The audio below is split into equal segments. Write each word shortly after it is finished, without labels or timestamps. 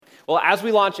Well, as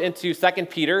we launch into 2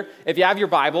 Peter, if you have your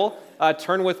Bible,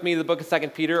 turn with me to the book of 2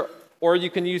 Peter, or you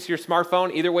can use your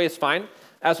smartphone. Either way is fine.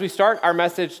 As we start our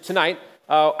message tonight,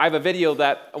 I have a video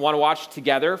that I want to watch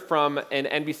together from an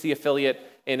NBC affiliate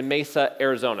in Mesa,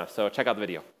 Arizona. So check out the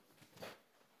video.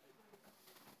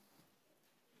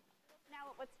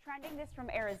 Now, what's trending this from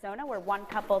Arizona, where one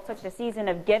couple took the season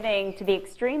of giving to the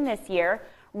extreme this year.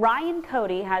 Ryan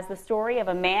Cody has the story of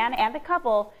a man and a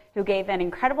couple who gave an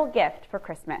incredible gift for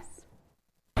Christmas.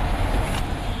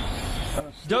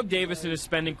 Doug Davison is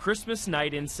spending Christmas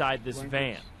night inside this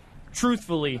van.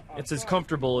 Truthfully, it's as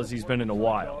comfortable as he's been in a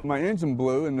while. My engine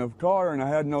blew in the car and I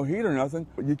had no heat or nothing.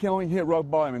 You can only hit rock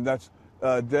bottom, and that's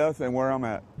death and where I'm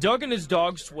at. Doug and his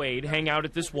dog Suede hang out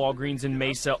at this Walgreens in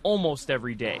Mesa almost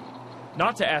every day.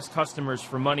 Not to ask customers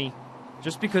for money,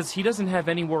 just because he doesn't have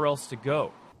anywhere else to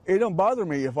go. It don't bother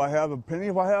me if I have a penny,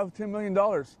 if I have $10 million.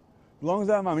 As long as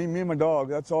I have me and my dog,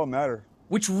 that's all that matters.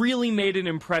 Which really made an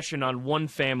impression on one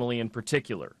family in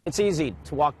particular. It's easy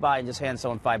to walk by and just hand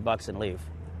someone $5 and leave,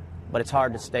 but it's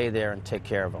hard to stay there and take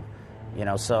care of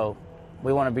them, so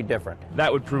we want to be different.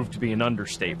 That would prove to be an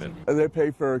understatement. They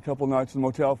paid for a couple nights in the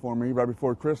motel for me right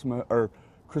before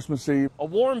Christmas Eve. A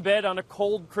warm bed on a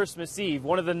cold Christmas Eve,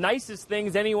 one of the nicest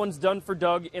things anyone's done for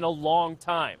Doug in a long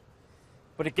time.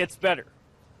 But it gets better.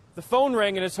 The phone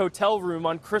rang in his hotel room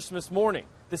on Christmas morning.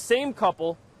 The same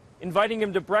couple inviting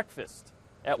him to breakfast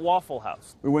at Waffle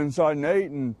House. We went inside and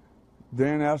ate, and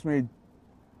Dan asked me,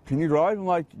 "Can you drive?" I'm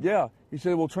like, "Yeah." He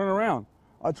said, "Well, turn around."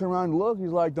 I turn around and look.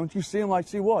 He's like, "Don't you see him?" Like,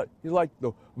 "See what?" He's like,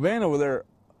 "The van over there,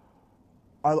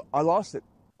 I lost it."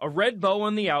 A red bow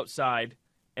on the outside,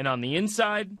 and on the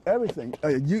inside, everything.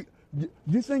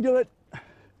 You think of it?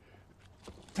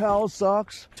 Towels,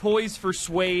 socks, toys for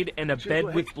Suede, and a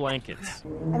bed with blankets.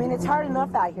 I mean, it's hard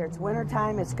enough out here. It's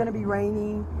wintertime. It's going to be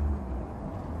raining.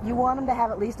 You want him to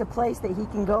have at least a place that he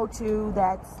can go to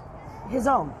that's his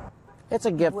own. It's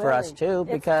a gift for us, too,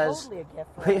 because totally a gift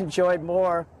for we us. enjoyed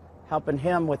more helping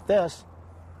him with this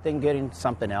than getting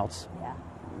something else. Yeah.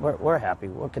 We're happy.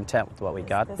 We're content with what we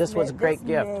got. This was a great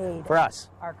gift for us.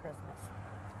 Our Christmas.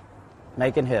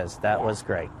 Making his. That was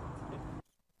great.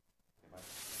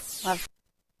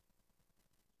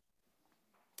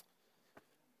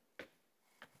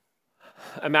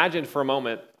 Imagine for a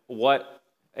moment what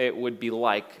it would be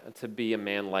like to be a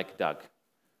man like Doug.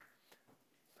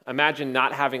 Imagine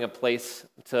not having a place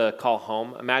to call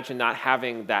home. Imagine not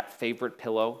having that favorite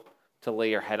pillow to lay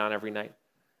your head on every night.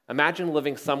 Imagine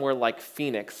living somewhere like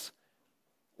Phoenix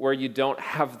where you don't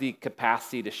have the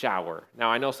capacity to shower. Now,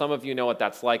 I know some of you know what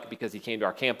that's like because you came to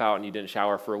our camp out and you didn't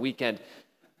shower for a weekend,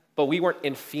 but we weren't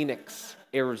in Phoenix,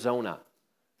 Arizona.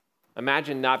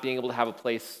 Imagine not being able to have a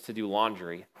place to do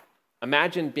laundry.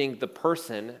 Imagine being the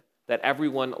person that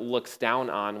everyone looks down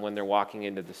on when they're walking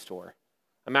into the store.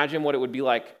 Imagine what it would be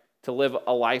like to live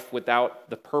a life without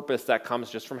the purpose that comes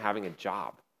just from having a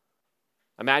job.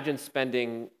 Imagine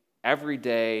spending every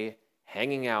day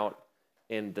hanging out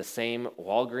in the same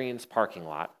Walgreens parking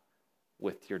lot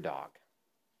with your dog.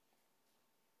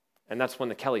 And that's when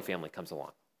the Kelly family comes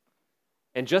along.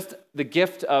 And just the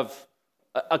gift of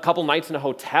a couple nights in a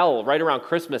hotel right around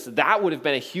Christmas, that would have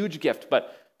been a huge gift,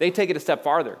 but they take it a step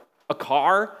farther. A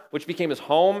car, which became his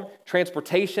home,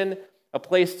 transportation, a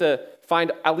place to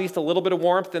find at least a little bit of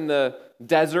warmth in the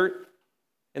desert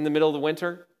in the middle of the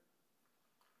winter.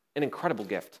 An incredible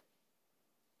gift.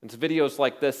 It's videos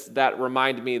like this that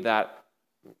remind me that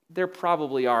there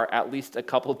probably are at least a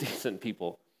couple decent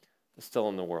people still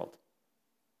in the world.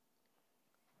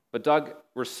 But Doug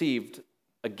received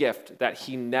a gift that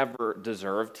he never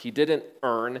deserved, he didn't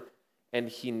earn, and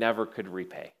he never could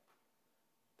repay.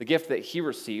 The gift that he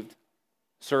received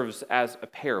serves as a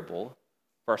parable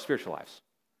for our spiritual lives.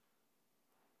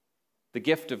 The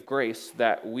gift of grace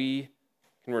that we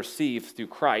can receive through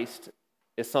Christ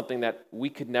is something that we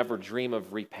could never dream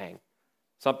of repaying,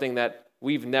 something that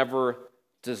we've never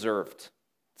deserved,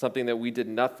 something that we did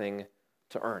nothing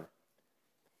to earn.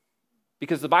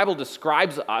 Because the Bible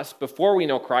describes us, before we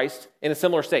know Christ, in a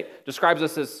similar state, describes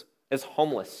us as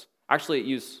homeless. Actually,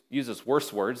 it uses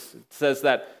worse words. It says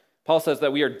that Paul says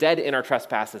that we are dead in our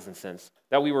trespasses and sins,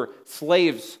 that we were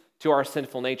slaves to our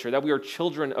sinful nature, that we are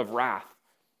children of wrath.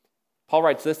 Paul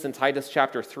writes this in Titus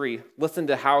chapter 3. Listen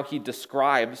to how he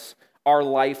describes our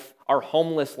life, our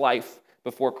homeless life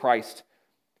before Christ.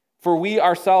 For we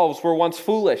ourselves were once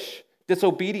foolish,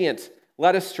 disobedient,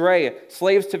 led astray,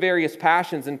 slaves to various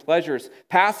passions and pleasures,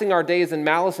 passing our days in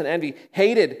malice and envy,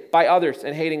 hated by others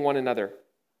and hating one another.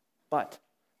 But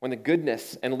when the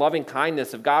goodness and loving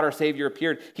kindness of God our Savior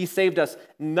appeared, he saved us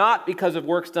not because of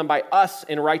works done by us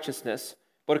in righteousness,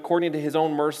 but according to his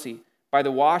own mercy, by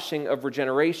the washing of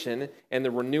regeneration and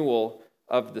the renewal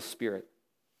of the Spirit.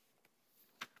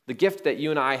 The gift that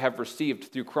you and I have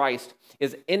received through Christ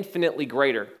is infinitely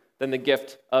greater than the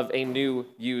gift of a new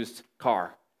used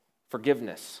car.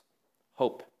 Forgiveness,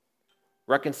 hope,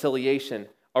 reconciliation,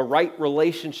 a right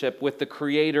relationship with the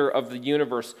creator of the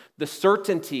universe, the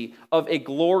certainty of a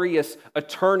glorious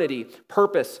eternity,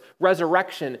 purpose,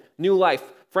 resurrection, new life.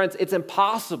 Friends, it's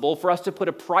impossible for us to put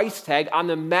a price tag on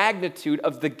the magnitude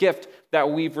of the gift that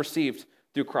we've received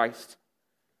through Christ,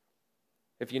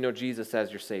 if you know Jesus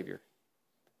as your Savior.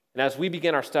 And as we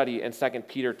begin our study in 2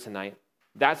 Peter tonight,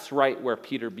 that's right where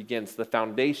Peter begins the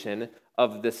foundation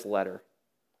of this letter.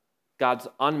 God's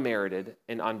unmerited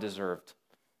and undeserved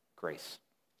grace.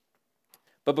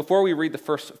 But before we read the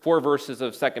first 4 verses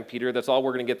of 2 Peter, that's all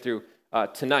we're going to get through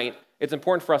tonight, it's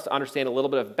important for us to understand a little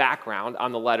bit of background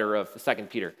on the letter of 2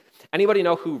 Peter. Anybody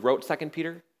know who wrote 2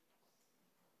 Peter?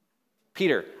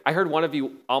 Peter. I heard one of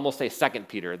you almost say 2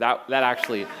 Peter. That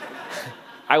actually,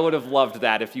 I would have loved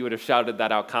that if you would have shouted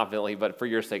that out confidently, but for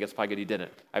your sake, it's probably good you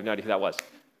didn't. I have no idea who that was.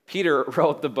 Peter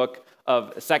wrote the book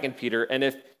of 2 Peter, and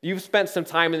if you've spent some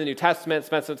time in the New Testament,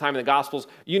 spent some time in the Gospels,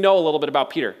 you know a little bit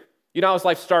about Peter. You know how his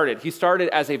life started. He started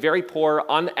as a very poor,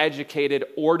 uneducated,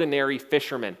 ordinary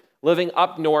fisherman living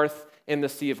up north in the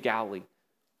Sea of Galilee.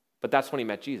 But that's when he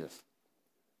met Jesus.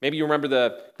 Maybe you remember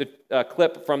the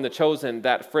clip from The Chosen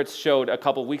that Fritz showed a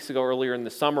couple weeks ago earlier in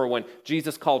the summer when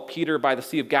Jesus called Peter by the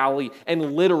Sea of Galilee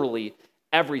and literally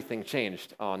everything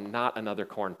changed. Oh, not another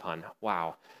corn pun.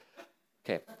 Wow.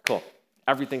 Okay, cool.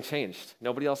 Everything changed.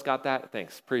 Nobody else got that?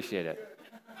 Thanks. Appreciate it.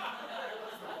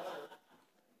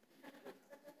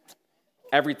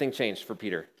 Everything changed for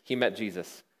Peter. He met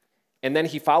Jesus. And then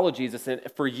he followed Jesus, and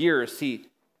for years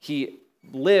he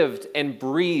lived and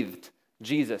breathed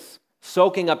Jesus,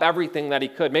 soaking up everything that he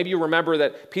could. Maybe you remember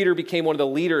that Peter became one of the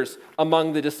leaders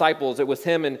among the disciples. It was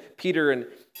him and Peter, and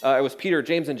it was Peter,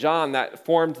 James, and John that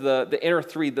formed the inner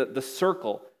three, the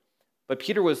circle. But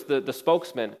Peter was the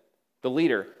spokesman, the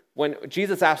leader. When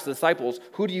Jesus asked the disciples,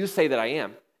 "Who do you say that I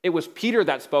am?" It was Peter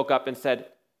that spoke up and said,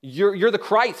 You're the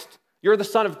Christ. You're the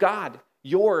Son of God.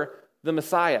 You're the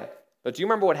Messiah. But do you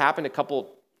remember what happened a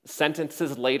couple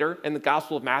sentences later in the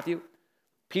Gospel of Matthew?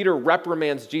 Peter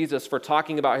reprimands Jesus for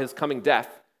talking about his coming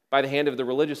death by the hand of the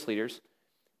religious leaders.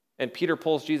 And Peter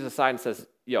pulls Jesus aside and says,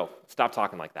 "Yo, stop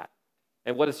talking like that."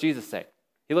 And what does Jesus say?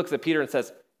 He looks at Peter and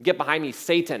says, "Get behind me,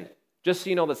 Satan." Just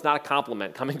so you know, that's not a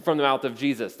compliment coming from the mouth of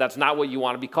Jesus. That's not what you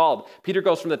want to be called. Peter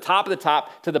goes from the top of the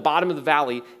top to the bottom of the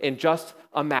valley in just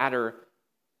a matter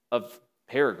of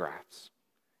paragraphs.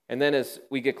 And then as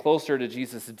we get closer to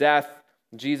Jesus' death,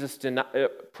 Jesus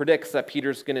predicts that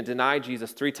Peter's going to deny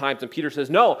Jesus 3 times. And Peter says,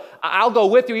 "No, I'll go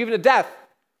with you even to death."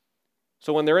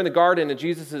 So when they're in the garden and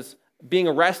Jesus is being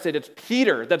arrested, it's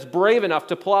Peter that's brave enough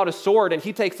to pull out a sword, and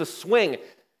he takes a swing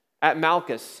at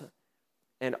Malchus.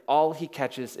 And all he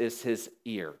catches is his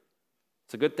ear.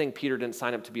 It's a good thing Peter didn't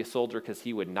sign up to be a soldier, because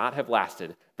he would not have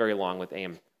lasted very long with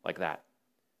aim like that.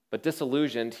 But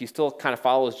disillusioned, he still kind of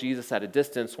follows Jesus at a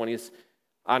distance when he's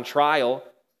on trial.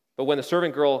 But when the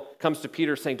servant girl comes to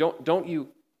Peter saying, don't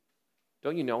you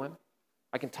know him?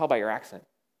 I can tell by your accent.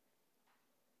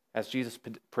 As Jesus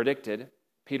predicted,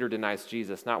 Peter denies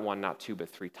Jesus not 1, not 2, but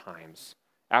 3 times.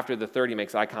 After the third, he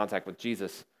makes eye contact with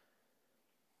Jesus,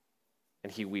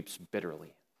 and he weeps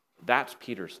bitterly. That's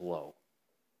Peter's low.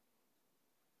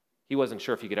 He wasn't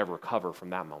sure if he could ever recover from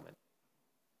that moment.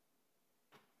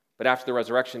 But after the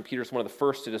resurrection, Peter's one of the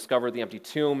first to discover the empty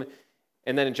tomb.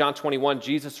 And then in John 21,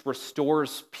 Jesus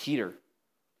restores Peter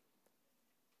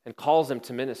and calls him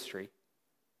to ministry.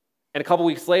 And a couple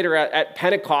weeks later at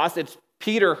Pentecost, it's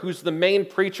Peter who's the main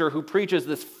preacher who preaches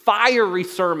this fiery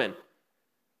sermon.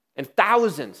 And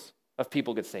thousands of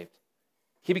people get saved.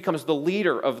 He becomes the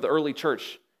leader of the early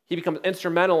church. He becomes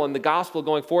instrumental in the gospel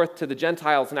going forth to the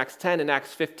Gentiles in Acts 10 and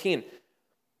Acts 15.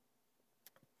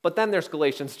 But then there's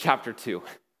Galatians chapter 2.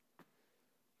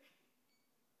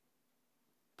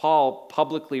 Paul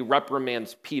publicly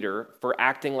reprimands Peter for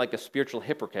acting like a spiritual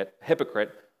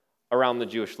hypocrite around the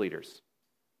Jewish leaders.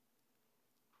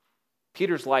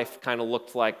 Peter's life kind of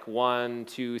looked like 1,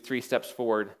 2, 3 steps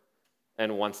forward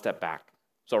and 1 step back.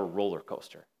 It's a roller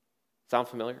coaster. Sound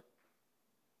familiar?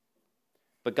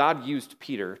 But God used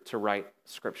Peter to write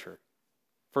Scripture.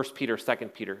 1 Peter, 2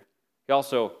 Peter. He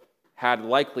also had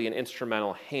likely an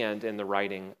instrumental hand in the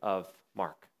writing of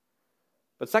Mark.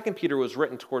 But 2 Peter was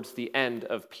written towards the end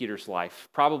of Peter's life,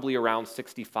 probably around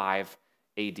 65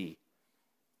 AD.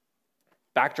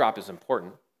 Backdrop is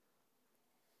important.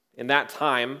 In that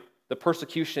time, the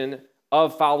persecution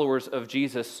of followers of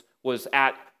Jesus was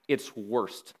at its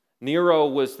worst. Nero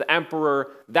was the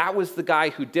emperor. That was the guy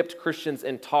who dipped Christians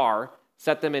in tar,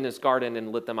 set them in his garden,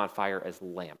 and lit them on fire as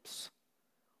lamps.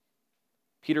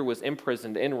 Peter was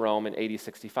imprisoned in Rome in AD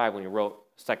 65 when he wrote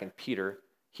 2 Peter.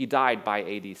 He died by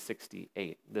AD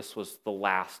 68. This was the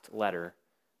last letter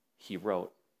he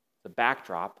wrote, the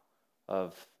backdrop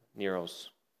of Nero's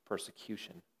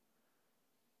persecution.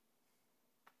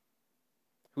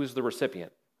 Who's the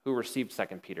recipient? Who received 2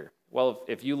 Peter? Well,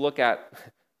 if you look at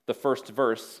the first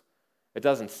verse, it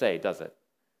doesn't say, does it?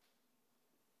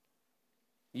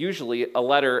 Usually, a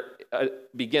letter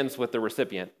begins with the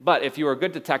recipient. But if you were a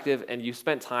good detective and you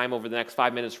spent time over the next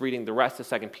 5 minutes reading the rest of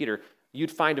 2 Peter,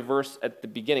 you'd find a verse at the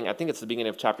beginning, I think it's the beginning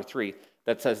of chapter 3,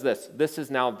 that says this: "This is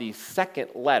now the second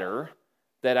letter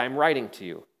that I'm writing to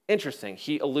you." Interesting.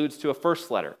 He alludes to a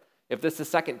first letter. If this is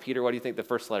 2 Peter, what do you think the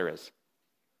first letter is?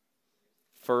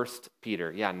 1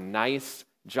 Peter. Yeah, nice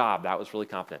job. That was really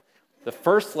confident. The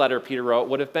first letter Peter wrote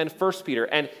would have been 1 Peter.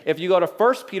 And if you go to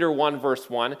 1 Peter 1, verse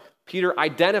 1, Peter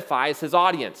identifies his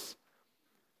audience.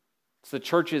 It's the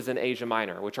churches in Asia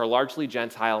Minor, which are largely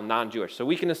Gentile, non-Jewish. So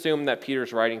we can assume that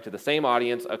Peter's writing to the same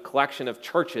audience, a collection of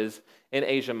churches in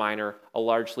Asia Minor, a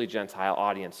largely Gentile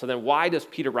audience. So then why does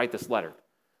Peter write this letter?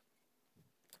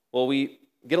 Well, we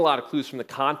get a lot of clues from the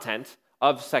content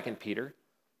of 2 Peter.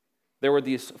 There were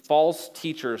these false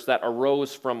teachers that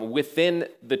arose from within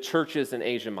the churches in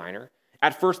Asia Minor.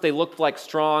 At first, they looked like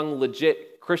strong,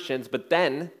 legit Christians, but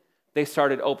then they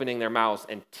started opening their mouths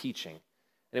and teaching.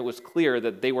 And it was clear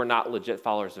that they were not legit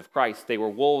followers of Christ. They were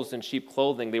wolves in sheep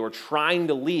clothing. They were trying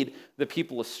to lead the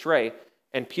people astray.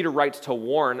 And Peter writes to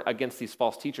warn against these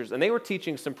false teachers. And they were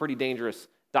teaching some pretty dangerous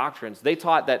doctrines. They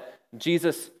taught that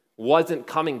Jesus wasn't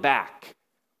coming back.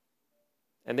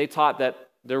 And they taught that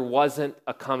there wasn't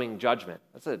a coming judgment.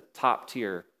 That's a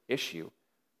top-tier issue,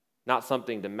 not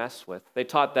something to mess with. They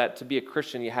taught that to be a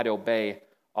Christian, you had to obey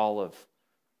all of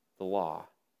the law.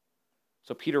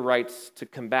 So Peter writes to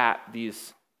combat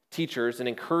these teachers and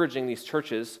encouraging these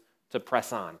churches to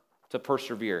press on, to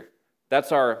persevere.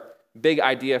 That's our big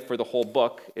idea for the whole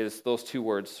book, is those two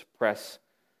words, press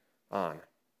on.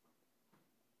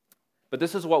 But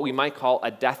this is what we might call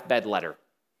a deathbed letter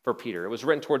for Peter. It was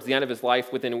written towards the end of his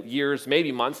life, within years,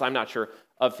 maybe months, I'm not sure,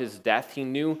 of his death. He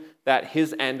knew that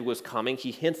his end was coming.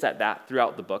 He hints at that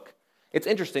throughout the book. It's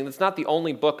interesting, it's not the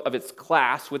only book of its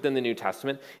class within the New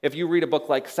Testament. If you read a book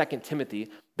like 2 Timothy,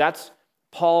 that's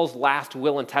Paul's last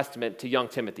will and testament to young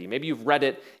Timothy. Maybe you've read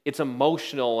it. It's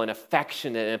emotional and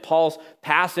affectionate, and Paul's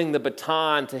passing the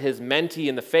baton to his mentee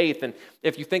in the faith, and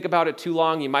if you think about it too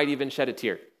long, you might even shed a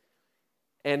tear.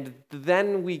 And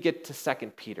then we get to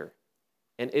 2 Peter.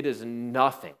 And it is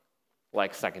nothing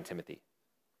like 2 Timothy.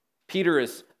 Peter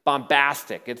is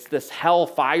bombastic. It's this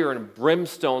hellfire and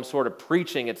brimstone sort of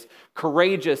preaching. It's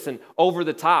courageous and over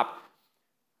the top.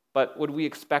 But would we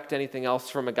expect anything else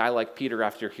from a guy like Peter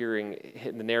after hearing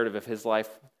the narrative of his life?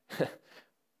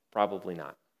 Probably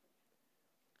not.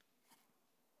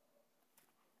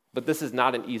 But this is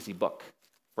not an easy book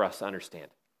for us to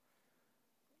understand.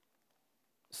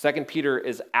 2 Peter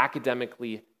is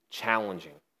academically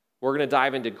challenging. We're going to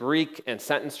dive into Greek and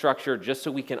sentence structure just so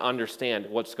we can understand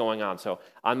what's going on. So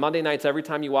on Monday nights, every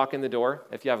time you walk in the door,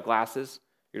 if you have glasses,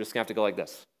 you're just going to have to go like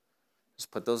this.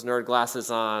 Just put those nerd glasses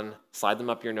on, slide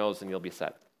them up your nose, and you'll be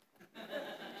set.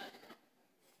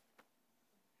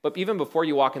 But even before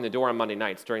you walk in the door on Monday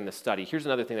nights during the study, here's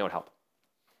another thing that would help.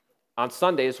 On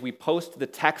Sundays, we post the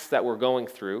text that we're going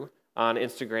through on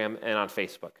Instagram and on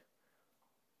Facebook.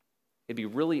 It'd be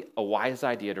really a wise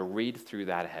idea to read through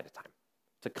that ahead of time.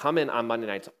 To come in on Monday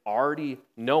nights already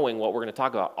knowing what we're going to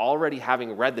talk about, already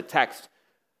having read the text,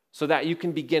 so that you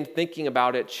can begin thinking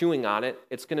about it, chewing on it.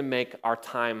 It's going to make our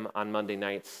time on Monday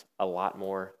nights a lot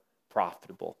more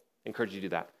profitable. I encourage you to do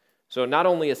that. So not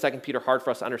only is 2 Peter hard for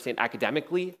us to understand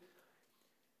academically,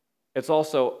 it's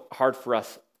also hard for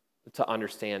us to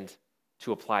understand,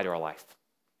 to apply to our life.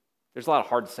 There's a lot of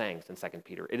hard sayings in 2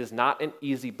 Peter. It is not an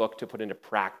easy book to put into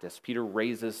practice. Peter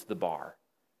raises the bar.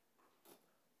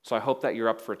 So I hope that you're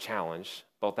up for a challenge,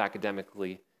 both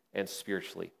academically and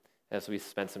spiritually, as we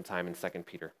spend some time in 2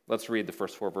 Peter. Let's read the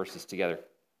first 4 verses together.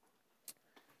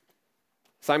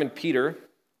 Simon Peter,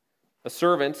 a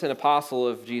servant and apostle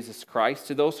of Jesus Christ,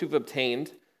 to those who've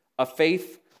obtained a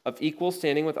faith of equal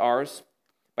standing with ours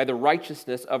by the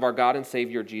righteousness of our God and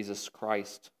Savior Jesus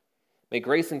Christ. May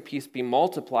grace and peace be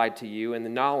multiplied to you in the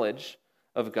knowledge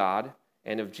of God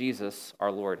and of Jesus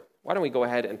our Lord. Why don't we go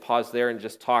ahead and pause there and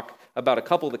just talk about a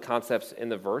couple of the concepts in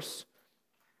the verse.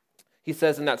 He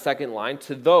says in that second line,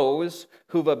 to those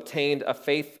who've obtained a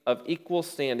faith of equal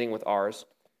standing with ours.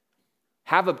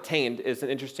 Have obtained is an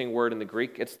interesting word in the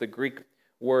Greek. It's the Greek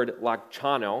word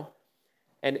lakchano,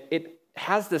 and it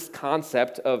has this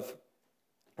concept of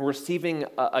receiving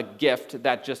a gift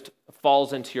that just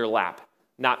falls into your lap.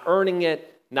 Not earning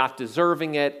it, not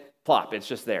deserving it, plop, it's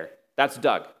just there. That's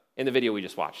Doug in the video we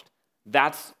just watched.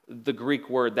 That's the Greek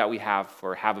word that we have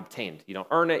for have obtained. You don't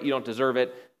earn it, you don't deserve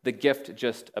it, the gift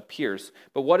just appears.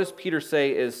 But what does Peter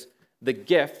say is the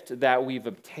gift that we've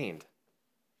obtained?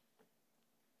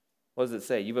 What does it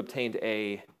say? You've obtained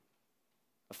a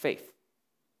faith.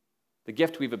 The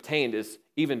gift we've obtained is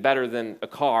even better than a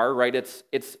car, right? It's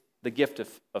the gift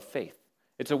of faith.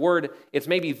 It's a word, it's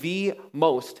maybe the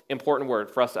most important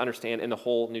word for us to understand in the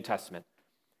whole New Testament.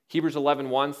 Hebrews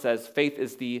 11:1 says, faith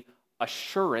is the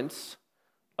assurance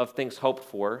of things hoped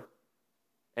for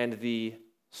and the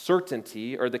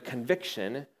certainty or the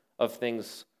conviction of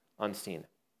things unseen.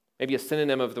 Maybe a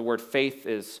synonym of the word faith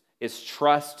is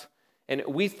trust. And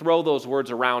we throw those words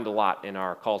around a lot in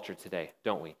our culture today,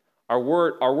 don't we? Our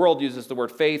world uses the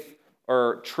word faith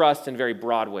or trust in very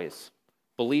broad ways.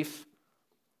 Belief.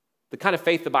 The kind of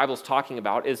faith the Bible's talking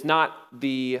about is not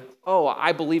the,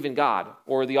 I believe in God,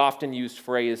 or the often used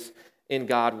phrase, in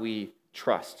God we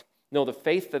trust. No, the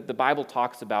faith that the Bible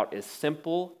talks about is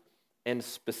simple and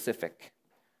specific.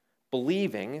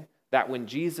 Believing that when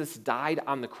Jesus died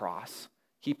on the cross,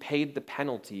 he paid the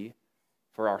penalty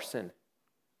for our sin.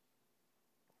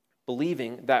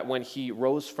 Believing that when he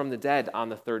rose from the dead on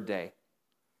the third day,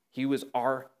 he was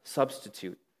our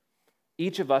substitute.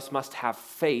 Each of us must have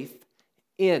faith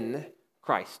in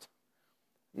Christ.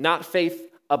 Not faith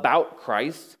about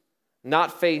Christ,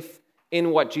 not faith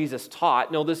in what Jesus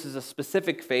taught. No, this is a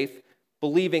specific faith,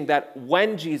 believing that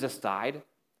when Jesus died,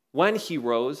 when he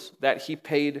rose, that he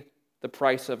paid the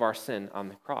price of our sin on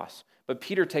the cross. But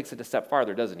Peter takes it a step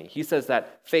farther, doesn't he? He says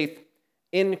that faith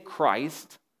in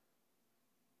Christ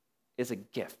is a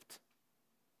gift.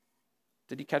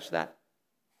 Did you catch that?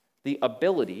 The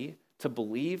ability to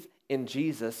believe in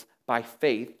Jesus by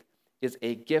faith is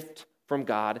a gift from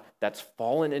God that's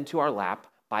fallen into our lap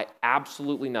by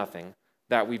absolutely nothing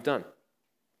that we've done.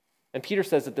 And Peter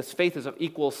says that this faith is of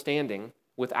equal standing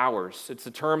with ours. It's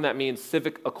a term that means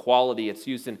civic equality. It's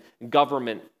used in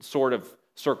government sort of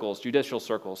circles, judicial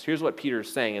circles. Here's what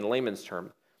Peter's saying in layman's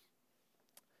term.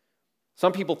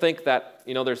 Some people think that,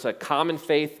 there's a common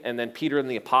faith and then Peter and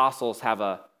the apostles have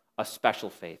a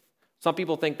special faith. Some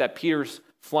people think that Peter's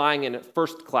flying in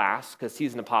first class because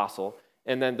he's an apostle,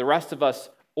 and then the rest of us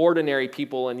ordinary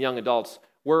people and young adults,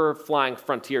 we're flying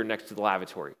frontier next to the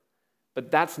lavatory. But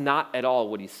that's not at all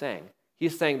what he's saying.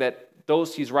 He's saying that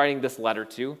those he's writing this letter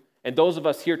to, and those of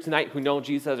us here tonight who know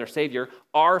Jesus as our Savior,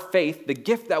 our faith, the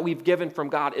gift that we've given from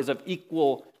God, is of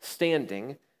equal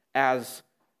standing as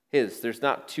his. There's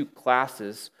not two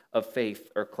classes of faith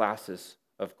or classes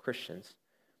of Christians.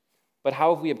 But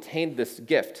how have we obtained this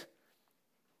gift?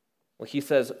 Well, he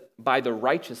says, by the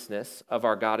righteousness of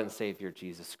our God and Savior,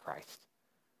 Jesus Christ.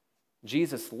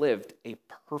 Jesus lived a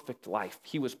perfect life.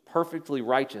 He was perfectly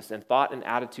righteous in thought and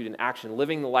attitude and action,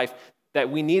 living the life that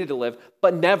we needed to live,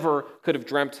 but never could have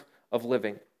dreamt of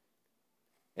living.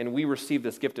 And we receive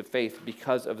this gift of faith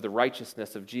because of the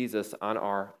righteousness of Jesus on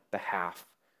our behalf.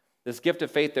 This gift of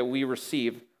faith that we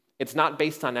receive, it's not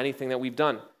based on anything that we've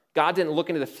done. God didn't look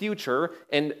into the future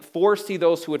and foresee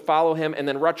those who would follow him and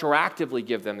then retroactively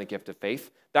give them the gift of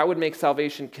faith. That would make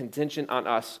salvation contingent on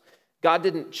us. God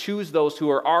didn't choose those who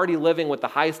are already living with the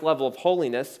highest level of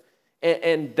holiness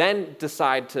and then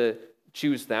decide to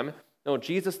choose them. No,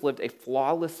 Jesus lived a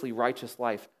flawlessly righteous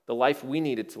life, the life we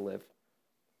needed to live,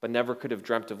 but never could have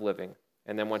dreamt of living,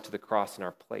 and then went to the cross in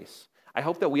our place. I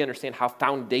hope that we understand how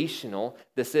foundational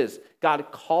this is. God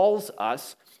calls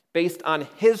us based on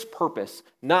his purpose,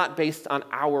 not based on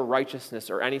our righteousness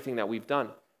or anything that we've done.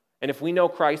 And if we know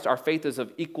Christ, our faith is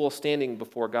of equal standing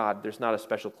before God. There's not a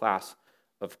special class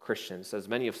of Christians. As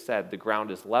many have said, the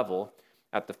ground is level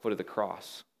at the foot of the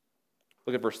cross.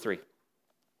 Look at verse 3.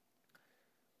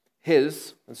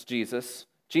 That's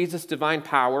Jesus' divine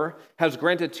power has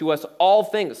granted to us all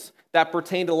things that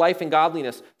pertain to life and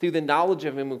godliness through the knowledge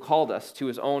of him who called us to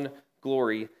his own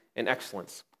glory and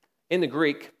excellence. In the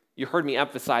Greek, you heard me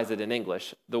emphasize it in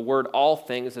English. The word all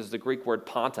things is the Greek word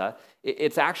panta.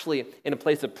 It's actually in a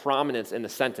place of prominence in the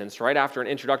sentence. Right after an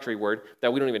introductory word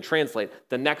that we don't even translate,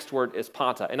 the next word is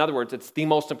panta. In other words, it's the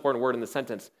most important word in the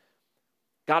sentence.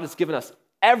 God has given us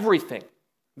everything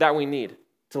that we need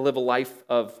to live a life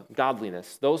of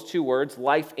godliness. Those two words,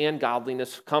 life and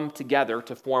godliness, come together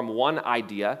to form one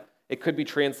idea. It could be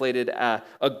translated a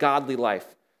godly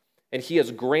life. And he has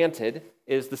granted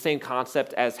is the same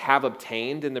concept as have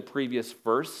obtained in the previous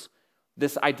verse.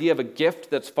 This idea of a gift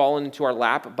that's fallen into our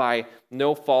lap by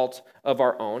no fault of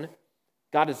our own.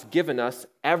 God has given us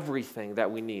everything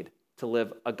that we need to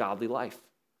live a godly life.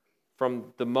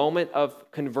 From the moment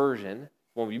of conversion,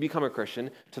 when we become a Christian,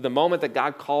 to the moment that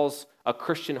God calls a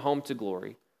Christian home to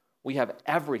glory, we have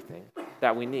everything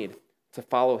that we need to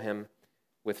follow him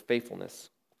with faithfulness.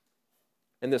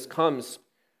 And this comes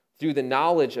through the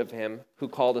knowledge of him who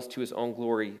called us to his own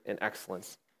glory and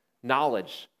excellence.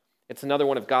 Knowledge. It's another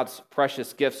one of God's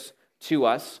precious gifts to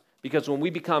us, because when we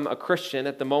become a Christian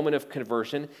at the moment of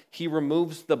conversion, he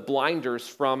removes the blinders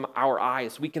from our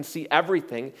eyes. We can see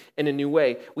everything in a new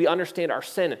way. We understand our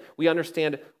sin. We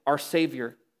understand our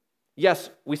Savior.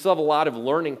 Yes, we still have a lot of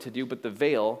learning to do, but the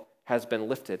veil has been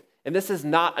lifted. And this is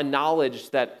not a knowledge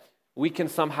that we can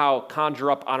somehow conjure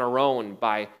up on our own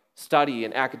by study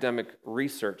and academic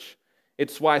research.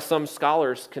 It's why some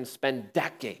scholars can spend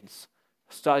decades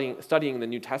studying the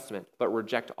New Testament, but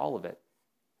reject all of it.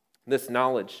 This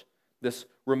knowledge, this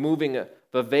removing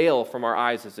the veil from our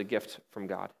eyes, is a gift from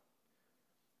God.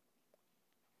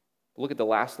 Look at the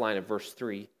last line of verse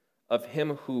 3, of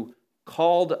him who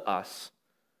called us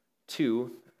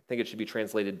to, I think it should be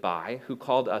translated by, who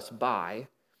called us by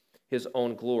his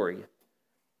own glory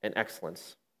and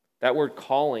excellence. That word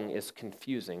calling is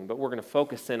confusing, but we're going to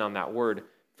focus in on that word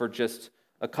for just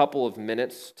a couple of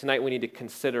minutes. Tonight we need to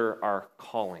consider our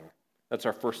calling. That's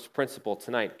our first principle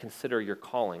tonight. Consider your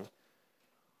calling.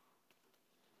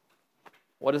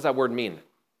 What does that word mean?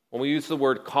 When we use the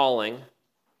word calling,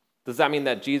 does that mean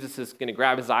that Jesus is going to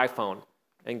grab his iPhone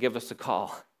and give us a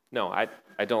call? No, I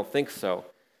don't think so.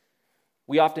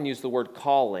 We often use the word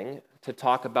calling to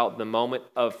talk about the moment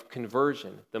of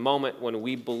conversion, the moment when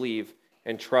we believe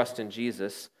and trust in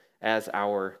Jesus as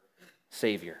our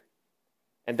Savior.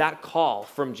 And that call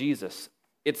from Jesus,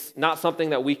 it's not something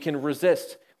that we can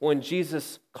resist. When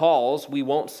Jesus calls, we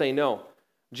won't say no.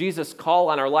 Jesus' call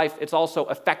on our life, it's also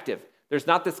effective. There's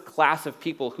not this class of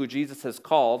people who Jesus has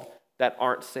called that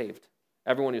aren't saved.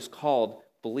 Everyone who's called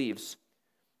believes.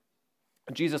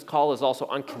 Jesus' call is also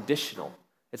unconditional.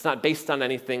 It's not based on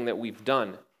anything that we've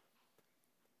done.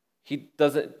 He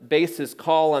doesn't base his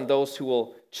call on those who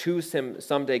will choose him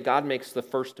someday. God makes the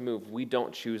first move. We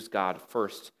don't choose God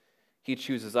first. He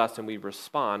chooses us, and we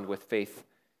respond with faith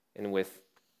and with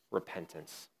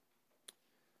repentance.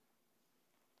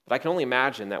 But I can only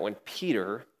imagine that when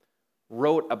Peter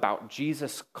wrote about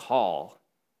Jesus' call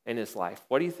in his life,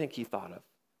 what do you think he thought of?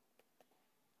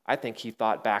 I think he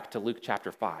thought back to Luke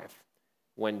chapter 5,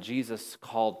 when Jesus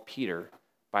called Peter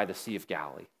by the Sea of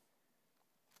Galilee.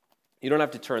 You don't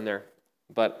have to turn there,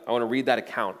 but I want to read that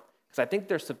account, because I think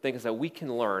there's some things that we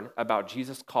can learn about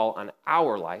Jesus' call on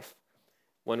our life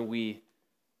when we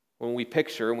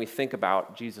picture and we think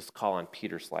about Jesus' call on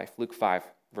Peter's life. Luke 5,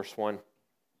 verse 1.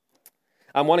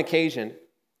 On one occasion,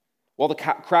 while the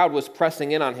crowd was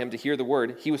pressing in on him to hear the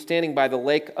word, he was standing by the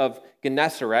lake of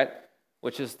Gennesaret,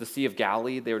 which is the Sea of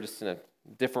Galilee. They were just in a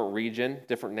different region,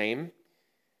 different name.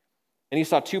 And he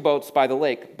saw two boats by the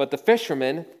lake, but the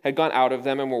fishermen had gone out of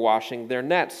them and were washing their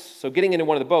nets. So getting into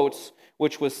one of the boats,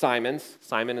 which was Simon's,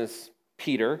 Simon is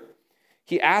Peter,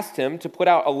 he asked him to put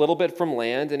out a little bit from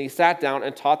land, and he sat down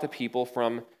and taught the people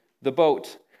from the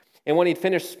boat. And when he'd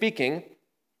finished speaking,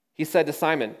 he said to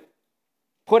Simon,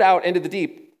 "Put out into the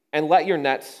deep and let your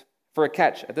nets for a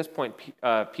catch." At this point,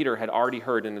 Peter had already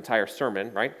heard an entire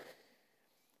sermon, right?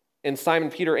 And Simon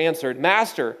Peter answered,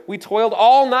 "Master, we toiled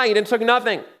all night and took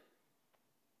nothing.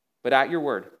 But at your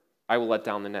word, I will let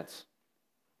down the nets."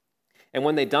 And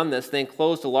when they'd done this, they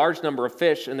enclosed a large number of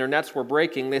fish, and their nets were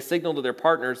breaking. They signaled to their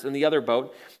partners in the other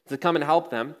boat to come and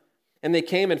help them. And they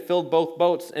came and filled both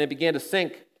boats, and it began to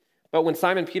sink. But when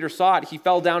Simon Peter saw it, he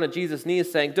fell down at Jesus'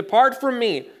 knees, saying, "Depart from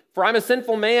me, for I'm a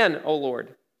sinful man, O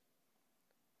Lord."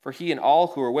 For he and all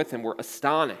who were with him were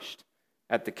astonished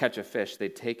at the catch of fish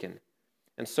they'd taken.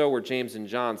 And so were James and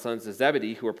John, sons of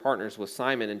Zebedee, who were partners with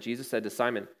Simon. And Jesus said to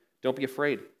Simon, "Don't be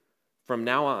afraid. From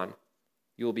now on,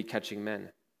 you will be catching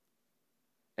men."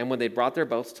 And when they brought their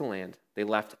boats to land, they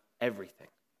left everything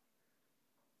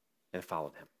and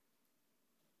followed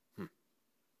him.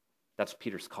 That's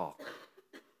Peter's call.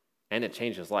 And it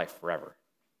changed his life forever,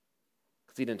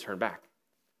 because he didn't turn back.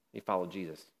 He followed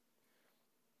Jesus.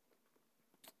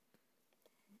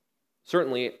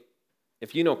 Certainly,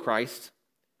 if you know Christ,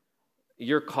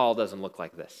 your call doesn't look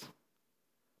like this.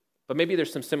 But maybe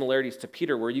there's some similarities to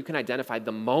Peter where you can identify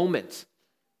the moment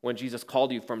when Jesus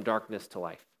called you from darkness to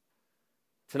life.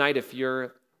 Tonight, if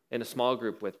you're in a small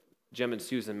group with Jim and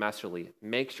Susan Messerly,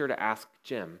 make sure to ask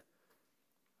Jim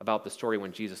about the story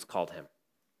when Jesus called him.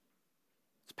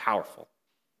 It's powerful,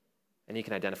 and he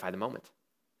can identify the moment.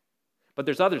 But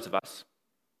there's others of us,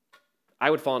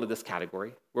 I would fall into this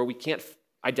category, where we can't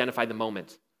identify the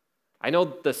moment. I know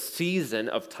the season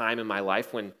of time in my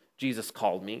life when Jesus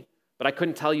called me, but I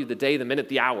couldn't tell you the day, the minute,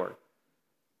 the hour.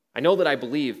 I know that I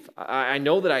believe. I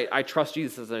know that I trust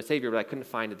Jesus as my Savior, but I couldn't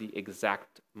find the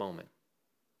exact moment.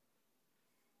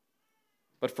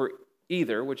 But for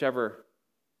either, whichever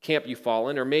camp you fall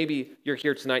in, or maybe you're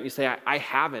here tonight and you say, I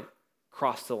haven't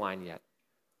crossed the line yet.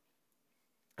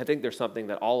 I think there's something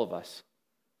that all of us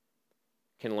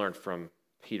can learn from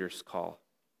Peter's call.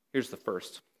 Here's the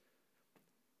first.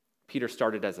 Peter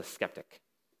started as a skeptic.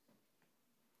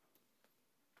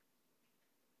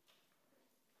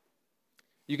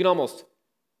 You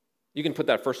can put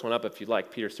that first one up if you'd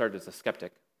like. Peter started as a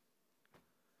skeptic.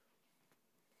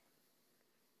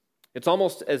 It's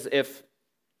almost as if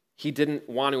he didn't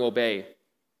want to obey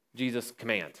Jesus'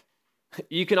 command.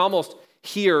 You can almost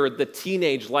hear the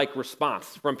teenage-like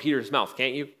response from Peter's mouth,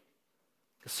 can't you?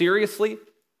 Seriously?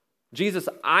 Jesus,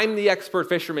 I'm the expert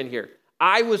fisherman here.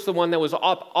 I was the one that was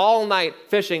up all night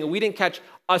fishing, and we didn't catch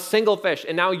a single fish,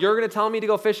 and now you're going to tell me to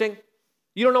go fishing?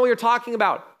 You don't know what you're talking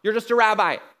about. You're just a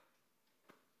rabbi.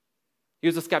 He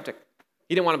was a skeptic.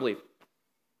 He didn't want to believe.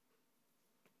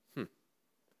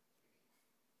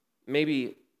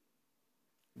 Maybe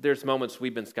there's moments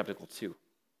we've been skeptical too.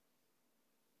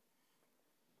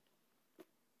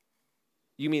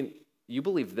 You mean you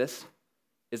believe this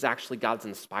is actually God's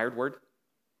inspired word?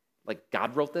 Like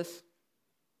God wrote this?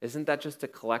 Isn't that just a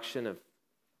collection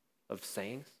of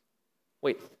sayings?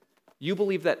 Wait, you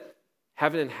believe that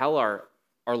heaven and hell are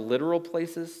literal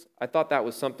places? I thought that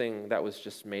was something that was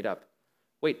just made up.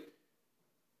 Wait,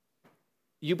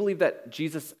 you believe that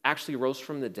Jesus actually rose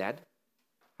from the dead?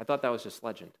 I thought that was just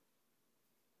legend.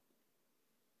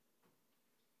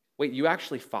 Wait, you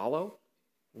actually follow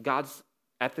God's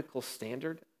ethical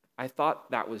standard? I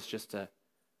thought that was just a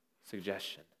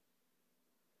suggestion.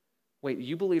 Wait,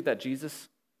 you believe that Jesus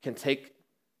can take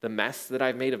the mess that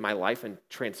I've made of my life and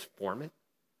transform it?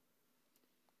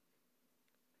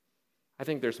 I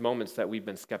think there's moments that we've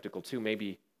been skeptical too.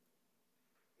 Maybe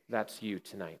that's you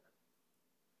tonight.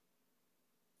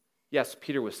 Yes,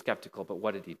 Peter was skeptical, but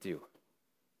what did he do?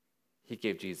 He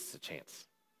gave Jesus a chance,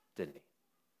 didn't he?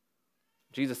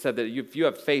 Jesus said that if you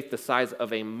have faith the size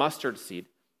of a mustard seed,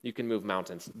 you can move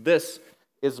mountains. This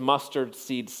is mustard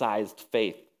seed-sized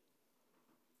faith.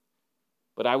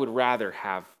 But I would rather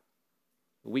have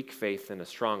weak faith in a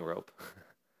strong rope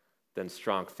than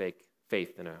strong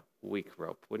faith in a weak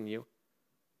rope, wouldn't you?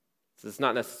 So it's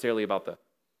not necessarily about the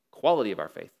quality of our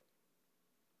faith,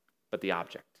 but the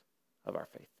object of our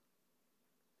faith.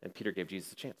 And Peter gave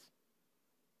Jesus a chance.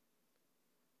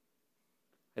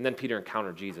 And then Peter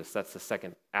encountered Jesus. That's the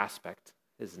second aspect,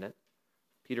 isn't it?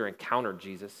 Peter encountered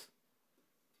Jesus.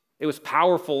 It was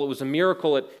powerful. It was a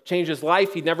miracle. It changed his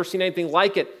life. He'd never seen anything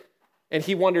like it. And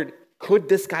he wondered, could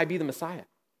this guy be the Messiah?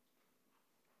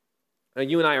 Now,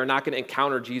 you and I are not going to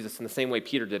encounter Jesus in the same way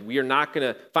Peter did. We are not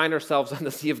going to find ourselves on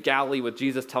the Sea of Galilee with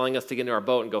Jesus telling us to get into our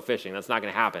boat and go fishing. That's not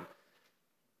going to happen.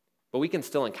 But we can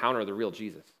still encounter the real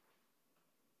Jesus.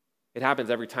 It happens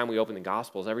every time we open the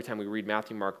Gospels, every time we read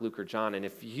Matthew, Mark, Luke, or John. And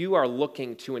if you are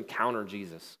looking to encounter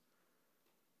Jesus,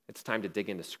 it's time to dig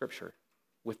into Scripture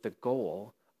with the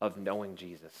goal of knowing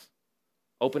Jesus.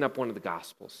 Open up one of the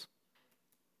Gospels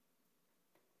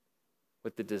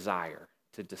with the desire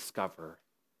to discover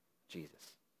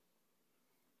Jesus.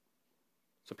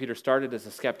 So Peter started as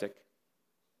a skeptic,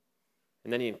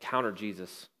 and then he encountered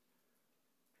Jesus.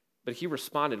 But he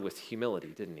responded with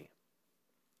humility, didn't he?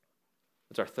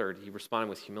 That's our third. He responded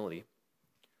with humility.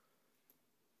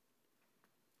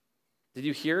 Did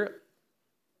you hear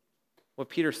what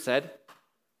Peter said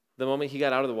the moment he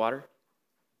got out of the water?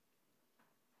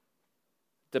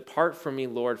 Depart from me,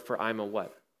 Lord, for I'm a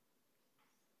what?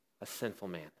 A sinful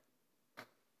man.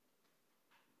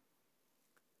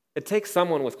 It takes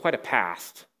someone with quite a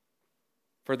past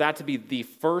for that to be the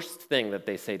first thing that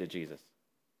they say to Jesus.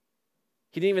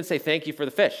 He didn't even say thank you for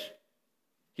the fish.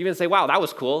 He didn't say, wow, that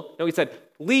was cool. No, he said,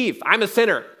 leave, I'm a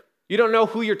sinner. You don't know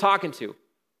who you're talking to.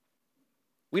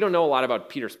 We don't know a lot about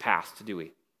Peter's past, do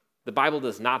we? The Bible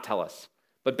does not tell us.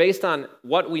 But based on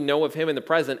what we know of him in the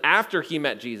present, after he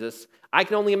met Jesus, I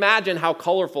can only imagine how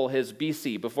colorful his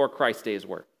BC, before Christ days,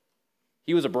 were.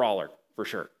 He was a brawler, for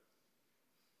sure.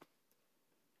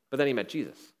 But then he met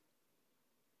Jesus.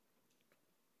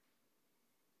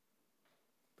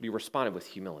 But he responded with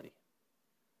humility.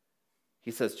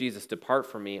 He says, Jesus, depart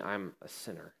from me, I'm a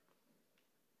sinner.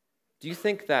 Do you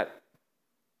think that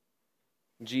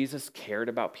Jesus cared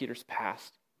about Peter's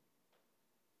past?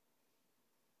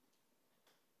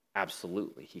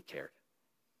 Absolutely, he cared.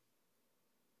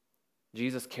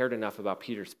 Jesus cared enough about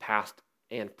Peter's past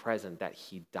and present that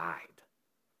he died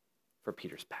for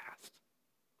Peter's past.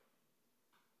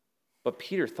 But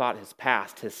Peter thought his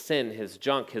past, his sin, his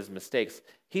junk, his mistakes,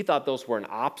 he thought those were an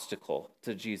obstacle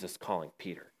to Jesus calling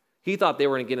Peter. He thought they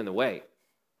were going to get in the way.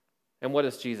 And what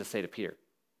does Jesus say to Peter?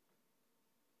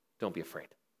 Don't be afraid.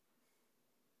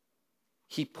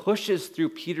 He pushes through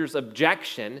Peter's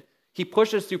objection. He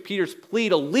pushes through Peter's plea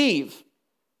to leave.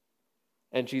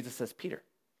 And Jesus says, Peter,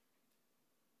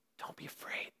 don't be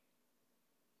afraid.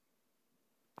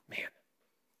 Man,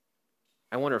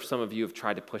 I wonder if some of you have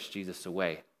tried to push Jesus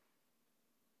away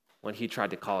when he tried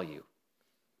to call you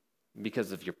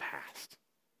because of your past,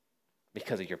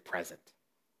 because of your present.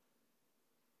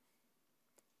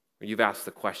 Or you've asked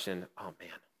the question, oh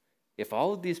man, if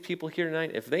all of these people here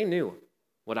tonight, if they knew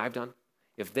what I've done,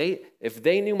 if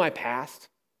they knew my past,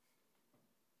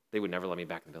 they would never let me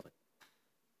back in the building.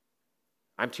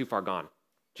 I'm too far gone.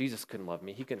 Jesus couldn't love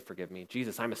me. He couldn't forgive me.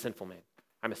 Jesus, I'm a sinful man.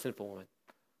 I'm a sinful woman.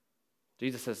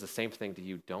 Jesus says the same thing to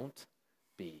you. Don't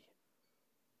be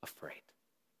afraid.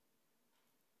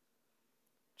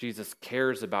 Jesus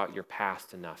cares about your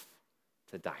past enough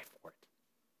to die for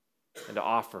it and to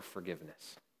offer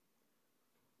forgiveness.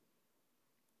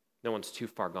 No one's too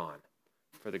far gone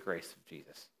for the grace of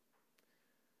Jesus.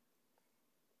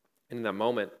 And in that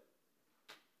moment,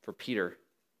 for Peter,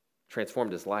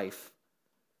 transformed his life.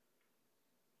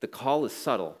 The call is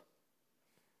subtle,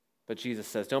 but Jesus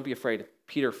says, don't be afraid.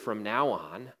 Peter, from now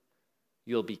on,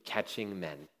 you'll be catching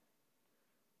men.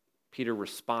 Peter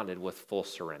responded with full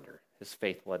surrender. His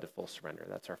faith led to full surrender.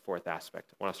 That's our fourth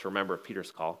aspect. I want us to remember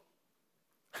Peter's call.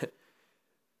 I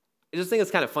just think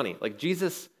it's kind of funny. Like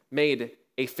Jesus made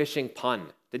a fishing pun.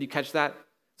 Did you catch that?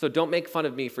 So don't make fun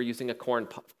of me for using a corn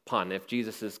pun if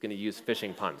Jesus is going to use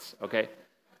fishing puns, okay?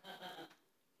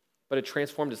 But it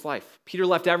transformed his life. Peter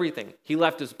left everything. He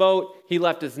left his boat, he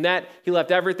left his net, he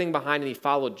left everything behind, and he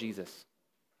followed Jesus.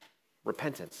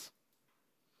 Repentance.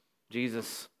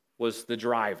 Jesus was the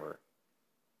driver,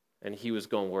 and he was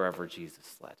going wherever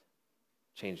Jesus led.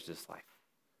 Changed his life.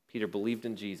 Peter believed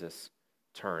in Jesus,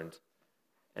 turned,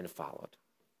 and followed.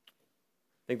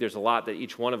 I think there's a lot that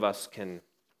each one of us can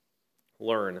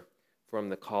learn from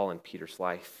the call in Peter's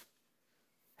life.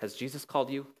 Has Jesus called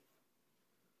you?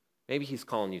 Maybe he's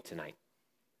calling you tonight.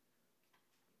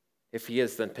 If he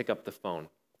is, then pick up the phone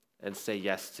and say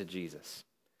yes to Jesus.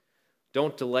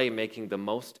 Don't delay making the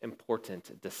most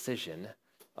important decision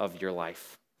of your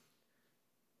life.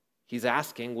 He's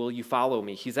asking, will you follow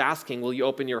me? He's asking, will you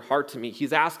open your heart to me?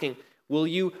 He's asking, will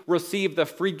you receive the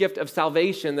free gift of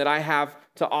salvation that I have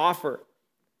to offer?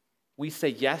 We say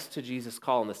yes to Jesus'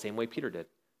 call in the same way Peter did,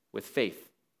 with faith,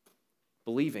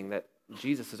 believing that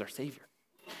Jesus is our Savior,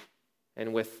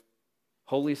 and with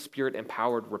Holy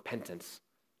Spirit-empowered repentance,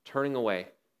 turning away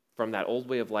from that old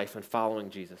way of life and following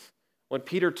Jesus. When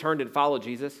Peter turned and followed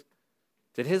Jesus,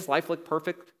 did his life look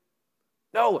perfect?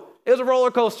 No, it was a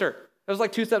roller coaster. It was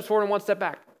like 2 steps forward and 1 step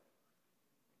back.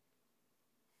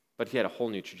 But he had a whole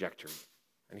new trajectory,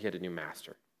 and he had a new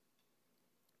master.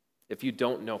 If you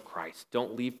don't know Christ,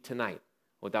 don't leave tonight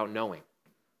without knowing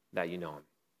that you know him.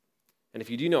 And if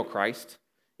you do know Christ,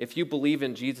 if you believe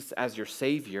in Jesus as your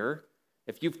Savior,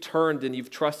 if you've turned and you've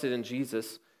trusted in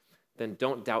Jesus, then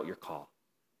don't doubt your call.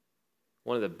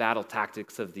 One of the battle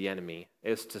tactics of the enemy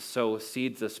is to sow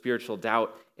seeds of spiritual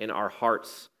doubt in our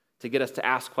hearts, to get us to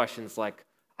ask questions like,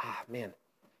 man,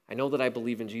 I know that I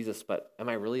believe in Jesus, but am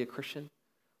I really a Christian?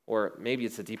 Or maybe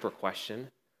it's a deeper question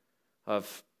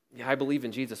of, yeah, I believe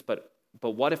in Jesus, but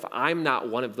what if I'm not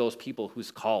one of those people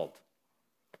who's called?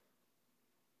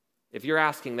 If you're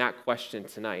asking that question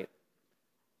tonight,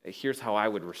 here's how I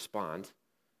would respond.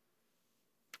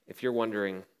 If you're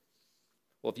wondering,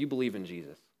 well, if you believe in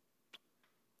Jesus,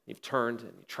 you've turned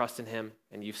and you trust in him,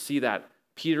 and you see that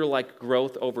Peter-like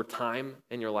growth over time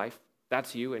in your life,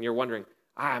 that's you, and you're wondering,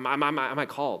 am I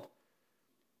called?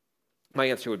 My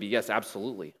answer would be yes,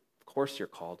 absolutely. Of course you're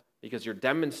called, because you're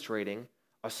demonstrating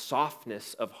a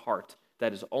softness of heart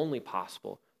that is only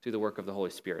possible through the work of the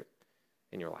Holy Spirit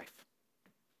in your life.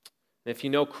 And if you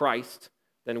know Christ,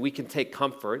 then we can take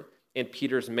comfort in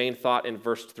Peter's main thought in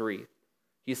verse 3.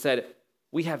 He said,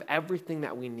 we have everything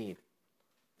that we need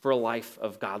for a life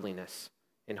of godliness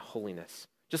and holiness.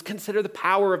 Just consider the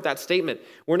power of that statement.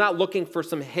 We're not looking for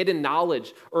some hidden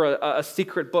knowledge or a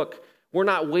secret book. We're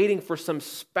not waiting for some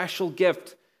special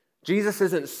gift. Jesus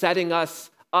isn't setting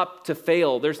us up to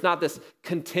fail. There's not this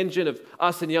contingent of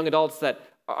us and young adults that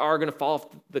are going to fall off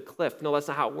the cliff. No, that's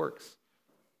not how it works.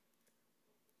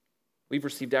 We've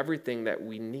received everything that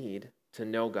we need to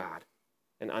know God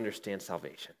and understand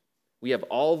salvation. We have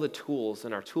all the tools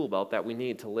in our tool belt that we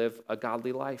need to live a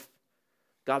godly life.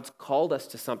 God's called us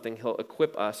to something he'll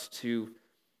equip us to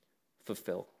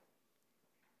fulfill.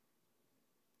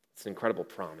 It's an incredible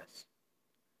promise.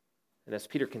 And as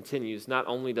Peter continues, not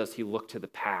only does he look to the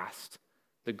past,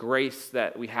 the grace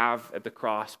that we have at the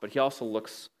cross, but he also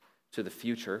looks to the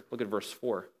future. Look at verse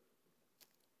 4,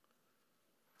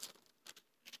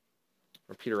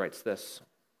 where Peter writes this.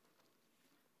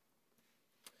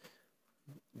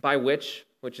 By which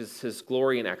is his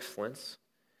glory and excellence,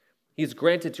 he's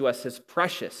granted to us his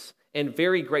precious and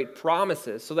very great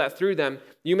promises, so that through them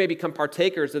you may become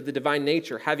partakers of the divine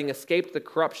nature, having escaped the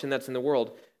corruption that's in the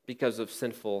world because of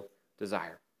sinful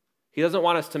desire. He doesn't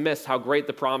want us to miss how great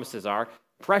the promises are.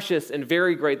 Precious and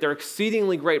very great. They're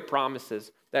exceedingly great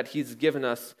promises that he's given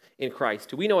us in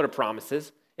Christ. We know what a promise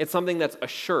is. It's something that's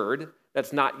assured,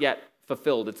 that's not yet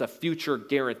fulfilled. It's a future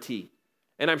guarantee.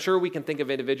 And I'm sure we can think of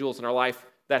individuals in our life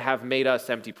that have made us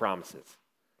empty promises,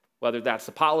 whether that's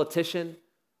a politician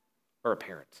or a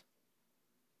parent.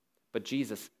 But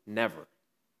Jesus never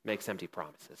makes empty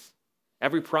promises.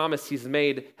 Every promise he's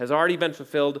made has already been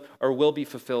fulfilled or will be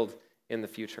fulfilled in the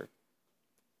future.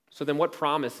 So then what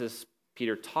promise is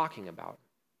Peter talking about?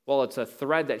 Well, it's a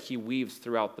thread that he weaves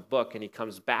throughout the book, and he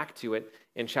comes back to it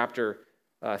in chapter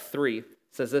 3. It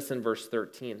says this in verse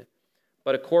 13.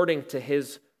 But according to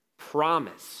his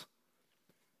promise,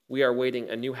 we are waiting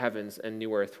a new heavens and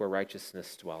new earth where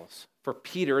righteousness dwells. For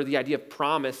Peter, the idea of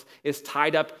promise is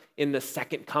tied up in the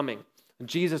second coming.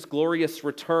 Jesus' glorious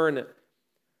return,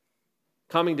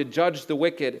 coming to judge the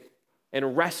wicked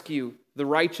and rescue the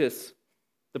righteous.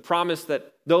 The promise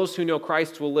that those who know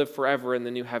Christ will live forever in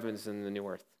the new heavens and the new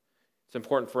earth. It's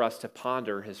important for us to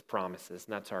ponder his promises,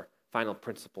 and that's our final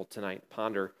principle tonight.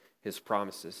 Ponder his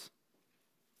promises.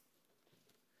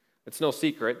 It's no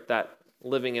secret that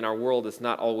living in our world is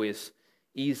not always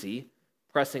easy.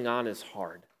 Pressing on is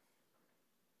hard.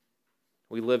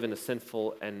 We live in a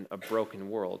sinful and a broken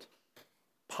world.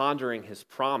 Pondering his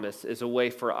promise is a way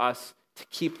for us to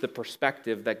keep the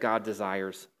perspective that God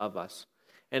desires of us.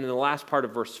 And in the last part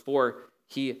of verse 4,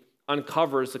 he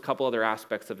uncovers a couple other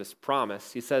aspects of his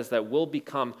promise. He says that we'll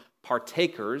become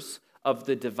partakers of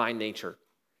the divine nature.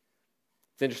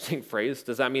 It's an interesting phrase.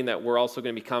 Does that mean that we're also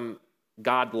going to become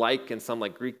God-like in some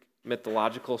like Greek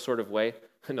mythological sort of way?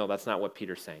 No, that's not what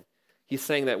Peter's saying. He's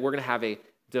saying that we're going to have a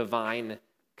divine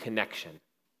connection.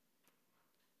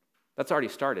 That's already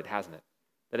started, hasn't it?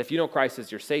 That if you know Christ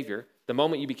as your Savior, the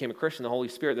moment you became a Christian, the Holy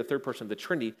Spirit, the third person of the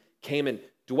Trinity, came and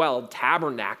dwelled,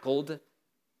 tabernacled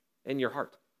in your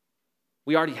heart.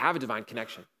 We already have a divine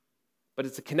connection. But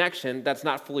it's a connection that's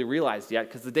not fully realized yet,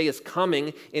 because the day is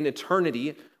coming in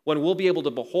eternity when we'll be able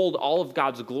to behold all of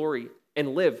God's glory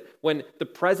and live, when the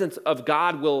presence of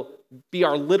God will be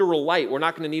our literal light. We're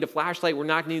not going to need a flashlight. We're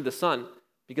not going to need the sun,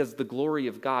 because the glory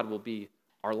of God will be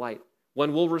our light.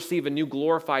 When we'll receive a new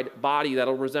glorified body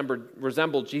that'll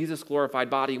resemble Jesus' glorified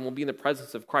body, and we'll be in the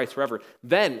presence of Christ forever,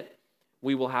 then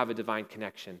we will have a divine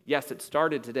connection. Yes, it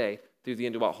started today through the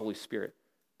indwelt Holy Spirit,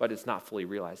 but it's not fully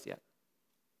realized yet.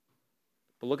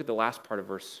 But look at the last part of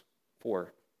verse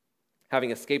 4.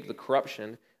 Having escaped the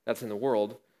corruption that's in the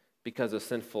world because of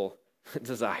sinful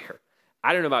desire.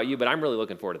 I don't know about you, but I'm really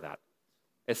looking forward to that.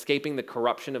 Escaping the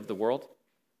corruption of the world,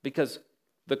 because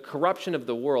the corruption of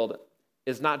the world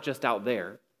is not just out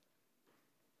there,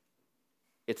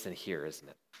 it's in here, isn't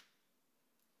it?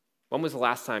 When was the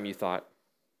last time you thought,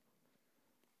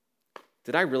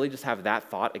 did I really just have that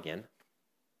thought again?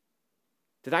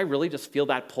 Did I really just feel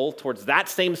that pull towards that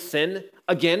same sin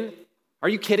again? Are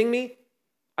you kidding me?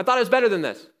 I thought it was better than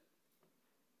this.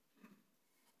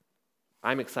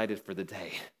 I'm excited for the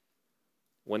day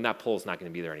when that pull is not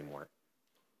going to be there anymore,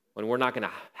 when we're not going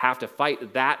to have to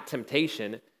fight that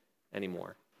temptation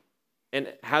anymore.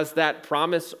 And has that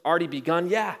promise already begun?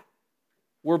 Yeah.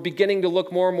 We're beginning to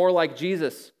look more and more like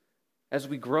Jesus as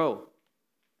we grow.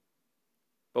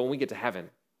 But when we get to heaven,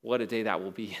 what a day that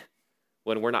will be,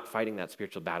 when we're not fighting that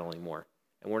spiritual battle anymore,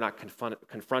 and we're not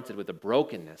confronted with the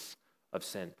brokenness of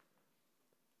sin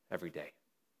every day.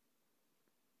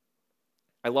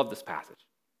 I love this passage,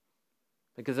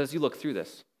 because as you look through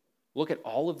this, look at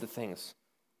all of the things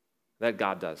that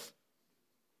God does.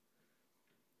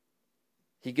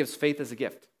 He gives faith as a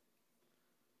gift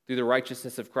through the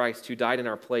righteousness of Christ, who died in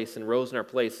our place and rose in our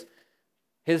place.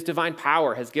 His divine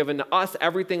power has given us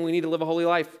everything we need to live a holy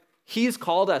life. He's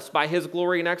called us by his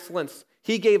glory and excellence.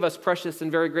 He gave us precious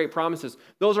and very great promises.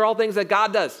 Those are all things that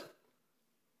God does.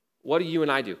 What do you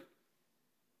and I do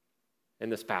in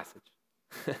this passage?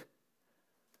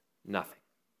 Nothing.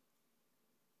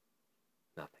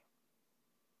 Nothing.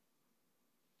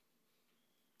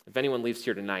 If anyone leaves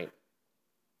here tonight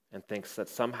and thinks that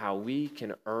somehow we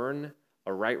can earn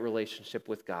a right relationship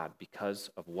with God because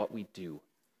of what we do,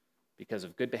 because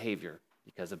of good behavior,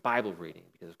 because of Bible reading,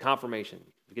 because of confirmation,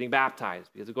 because of getting baptized,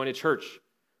 because of going to church,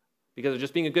 because of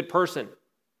just being a good person.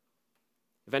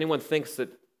 If anyone thinks that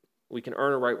we can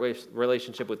earn a right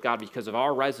relationship with God because of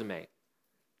our resume,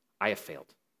 I have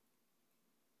failed.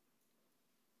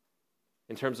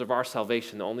 In terms of our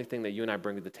salvation, the only thing that you and I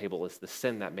bring to the table is the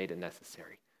sin that made it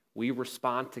necessary. We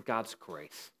respond to God's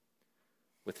grace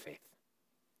with faith.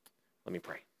 Let me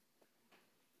pray.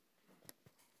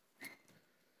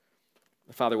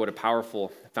 Father, what a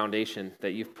powerful foundation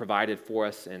that you've provided for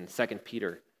us in 2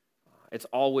 Peter. It's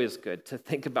always good to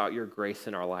think about your grace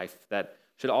in our life. That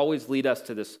should always lead us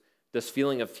to this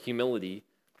feeling of humility.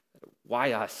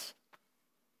 Why us?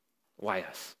 Why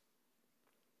us?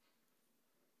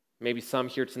 Maybe some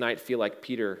here tonight feel like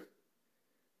Peter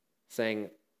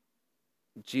saying,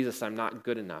 Jesus, I'm not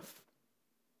good enough.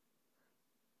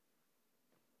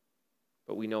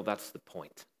 But we know that's the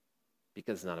point,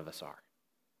 because none of us are.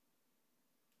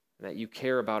 And that you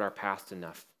care about our past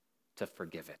enough to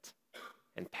forgive it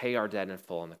and pay our debt in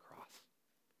full on the cross.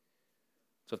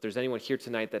 So if there's anyone here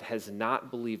tonight that has not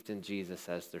believed in Jesus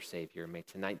as their Savior, may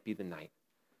tonight be the night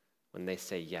when they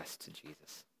say yes to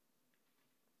Jesus.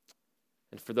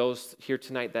 And for those here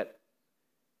tonight that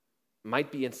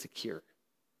might be insecure,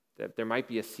 that there might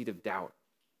be a seed of doubt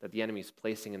that the enemy is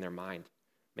placing in their mind,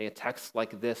 may a text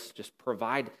like this just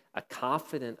provide a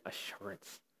confident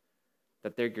assurance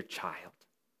that they're your child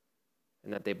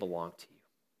and that they belong to you.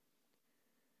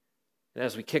 And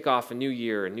as we kick off a new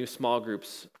year and new small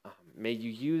groups, may you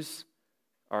use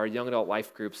our young adult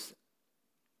life groups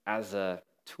as a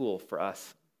tool for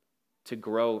us to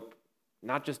grow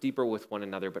not just deeper with one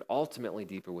another, but ultimately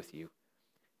deeper with you.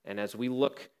 And as we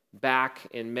look back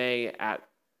in May at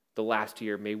the last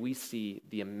year, may we see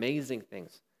the amazing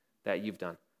things that you've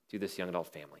done through this young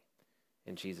adult family.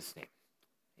 In Jesus' name.